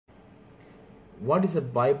What is the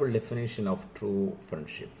Bible definition of true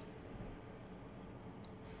friendship?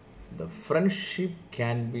 The friendship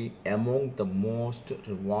can be among the most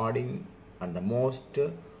rewarding and the most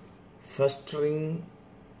fostering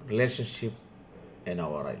relationship in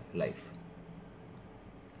our life.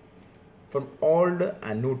 From Old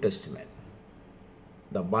and New Testament,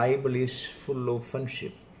 the Bible is full of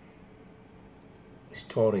friendship,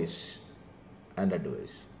 stories, and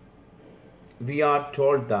advice. We are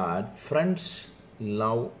told that friends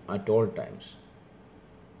love at all times.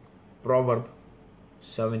 Proverb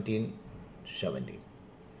 17:17.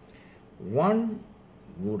 One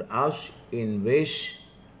would ask in ways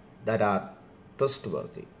that are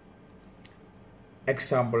trustworthy.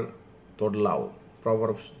 Example toward love.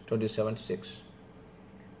 Proverbs 27:6.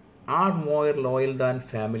 Are more loyal than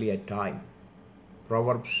family at time.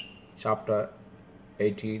 Proverbs chapter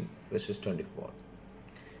 18 verses 24.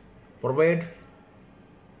 Provide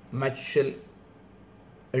mutual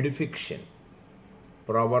edification.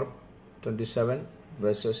 Proverb 27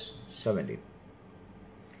 verses 17.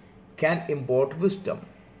 Can import wisdom.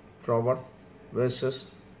 Proverb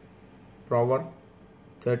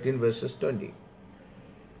 13 verses 20.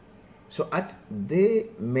 So at they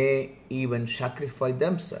may even sacrifice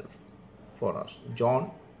themselves for us.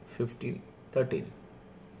 John 15:13.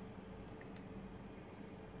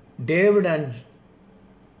 David and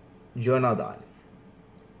Jonathan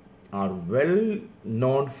are well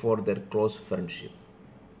known for their close friendship.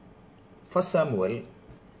 1 Samuel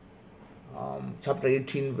chapter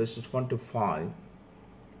 18 verses 1 to 5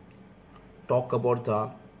 talk about the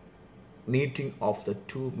meeting of the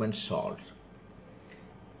two men's swords.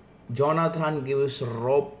 Jonathan gives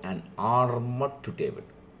robe and armor to David,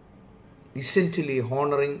 essentially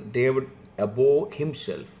honoring David above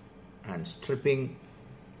himself and stripping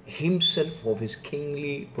himself of his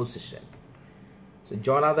kingly position. So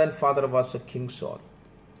Jonathan's father was a King Saul.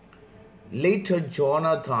 Later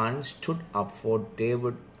Jonathan stood up for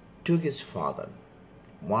David to his father.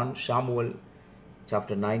 1 Samuel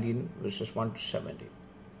chapter 19 verses 1 to 17.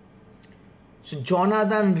 So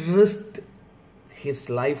Jonathan risked his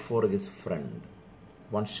life for his friend.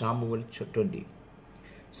 1 Samuel 20.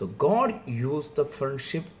 So God used the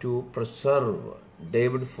friendship to preserve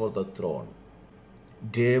David for the throne.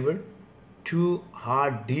 David too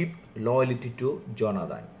had deep loyalty to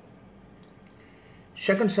Jonathan.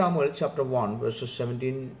 2 Samuel chapter 1 verses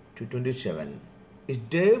 17 to 27 is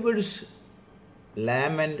David's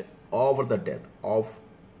lament over the death of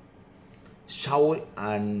Saul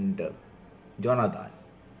and Jonathan.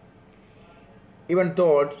 Even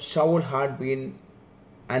though Saul had been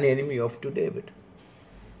an enemy of David,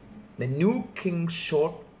 the new king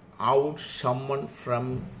sought out someone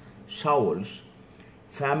from Saul's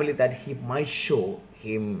family that he might show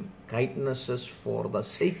him kindnesses for the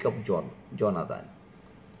sake of Jonathan.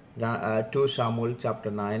 2 Samuel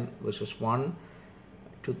chapter 9 verses 1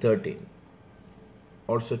 to 13.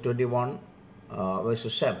 Also 21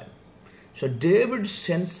 verses 7. So David's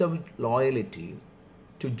sense of loyalty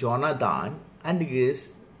to Jonathan and his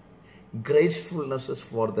gratefulness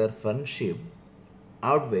for their friendship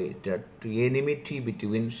outweighed to enmity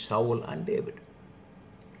between Saul and David.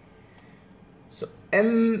 So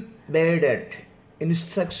embedded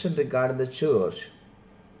instruction regarding the church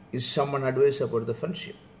is someone advice about the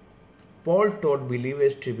friendship. Paul taught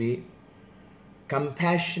believers to be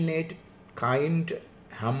compassionate, kind,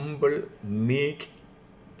 humble, meek,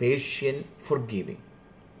 patient, forgiving,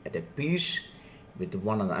 at a peace with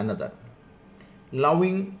one another,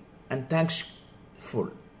 loving and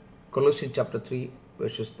thankful. Colossians chapter 3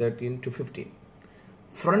 verses 13 to 15.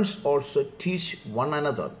 Friends also teach one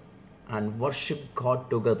another and worship God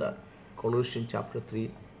together. Colossians chapter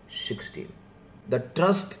 3:16. The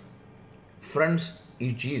trust friends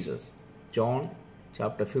is Jesus. John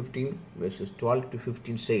chapter 15 verses 12 to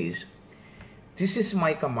 15 says, "This is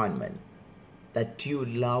my commandment, that you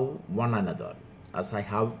love one another as I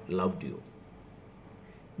have loved you.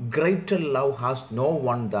 Greater love has no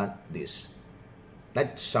one than this,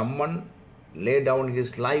 that someone lay down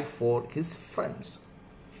his life for his friends.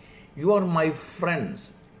 You are my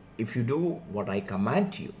friends if you do what I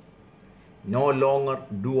command you. No longer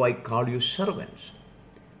do I call you servants,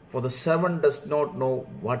 for the servant does not know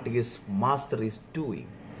what his master is doing.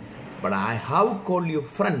 But I have called you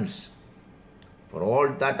friends, for all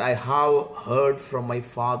that I have heard from my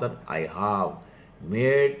Father I have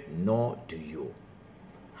made known to you."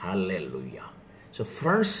 Hallelujah. So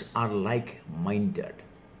friends are like-minded.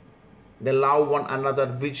 They love one another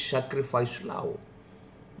with sacrifice love.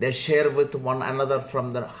 They share with one another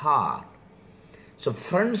from their heart. So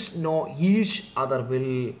friends know each other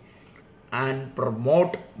and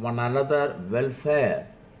promote one another welfare.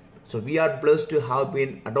 So we are blessed to have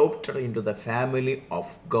been adopted into the family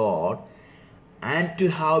of God and to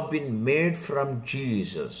have been made from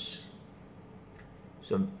Jesus.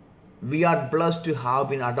 So we are blessed to have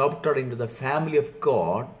been adopted into the family of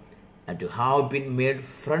God and to have been made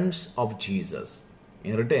friends of Jesus.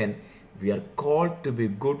 In return, we are called to be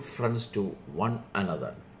good friends to one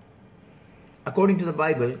another. According to the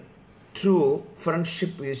Bible, true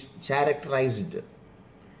friendship is characterized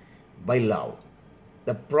by love.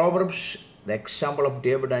 The Proverbs, the example of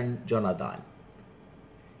David and Jonathan,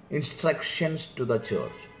 instructions to the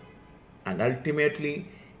church, and ultimately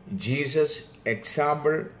Jesus'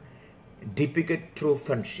 example depict true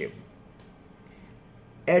friendship.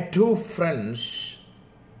 A true friend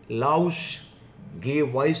loves,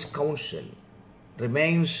 gives wise counsel,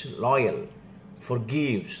 remains loyal,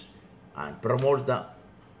 forgives, and promotes the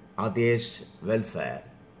others' welfare.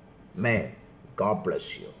 May God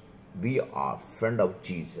bless you. We are friends of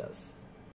Jesus.